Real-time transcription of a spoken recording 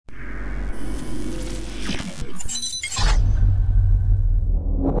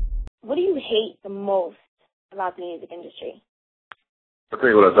hate the most about the music industry? I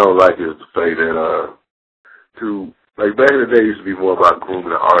think what I don't like is the fact that like back in the day, it used to be more about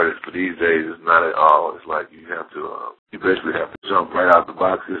grooming the artist, but these days it's not at all. It's like you have to, you basically have to jump right out the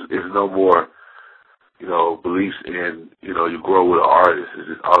box. It's no more, beliefs in, you grow with an artist. It's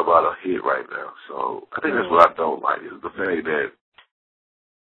just all about a hit right now. So I think that's what I don't like is the fact that,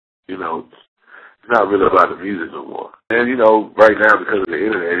 it's not really about the music no more. And, right now because of the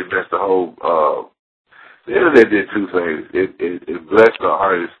internet, it messed the whole, the internet did two things. It blessed the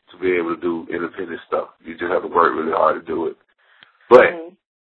artist to be able to do independent stuff. You just have to work really hard to do it. But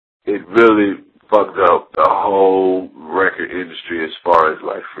it really fucked up the whole record industry as far as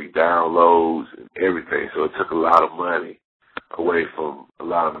like free downloads and everything. So it took a lot of money away from a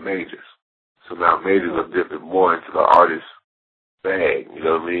lot of the majors. So now majors are dipping more into the artist's bag. You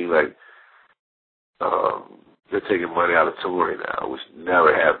know what I mean? Like they're taking money out of touring now, which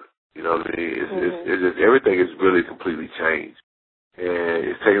never happened. You know what I mean? It's just everything is really completely changed. And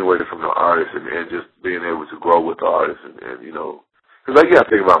it's taken away from the artist and just being able to grow with the artist and because like you got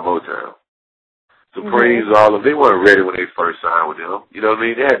to think about Motown. Supremes, all of them, they weren't ready when they first signed with them. You know what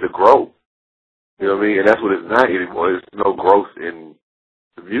I mean? They had to grow. You know what I mean? And that's what it's not anymore. There's no growth in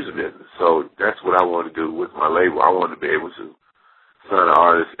the music business. So that's what I want to do with my label. I want to be able to sign an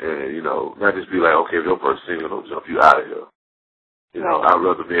artist and, not just be like, okay, if your first single don't jump you out of here. I'd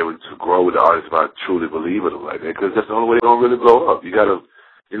rather be able to grow with the artist if I truly believe in them like that, because that's the only way they're going to really blow up. You got to,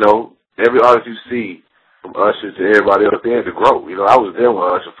 every artist you see, from Usher to everybody else, they had to grow. I was there when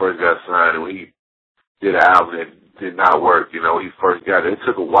Usher first got signed, and when he did an album that did not work, he first got it. It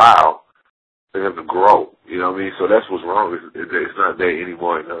took a while for him to grow, you know what I mean? So that's what's wrong. It's not there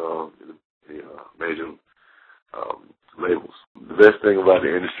anymore in the major labels. The best thing about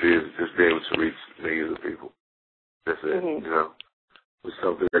the industry is just being able to reach millions of people. That's it, It's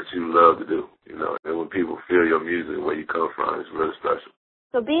something that you love to do, and when people feel your music and where you come from, it's really special.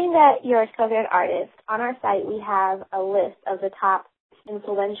 So being that you're a Southern artist, on our site we have a list of the top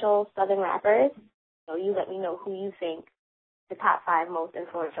influential Southern rappers. So you let me know who you think the top 5 most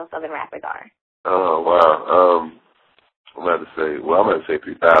influential Southern rappers are. Oh, wow. I'm going to say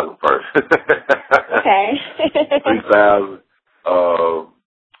 3,000 first. Okay. 3,000. I'm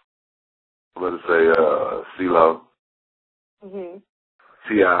going to say CeeLo.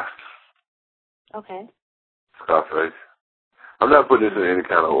 T.I. Okay. Scarface. I'm not putting this in any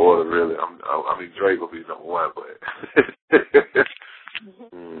kind of order, really. I mean, Drake will be number 1, but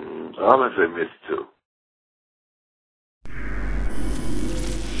I'm going to say Mitch, too.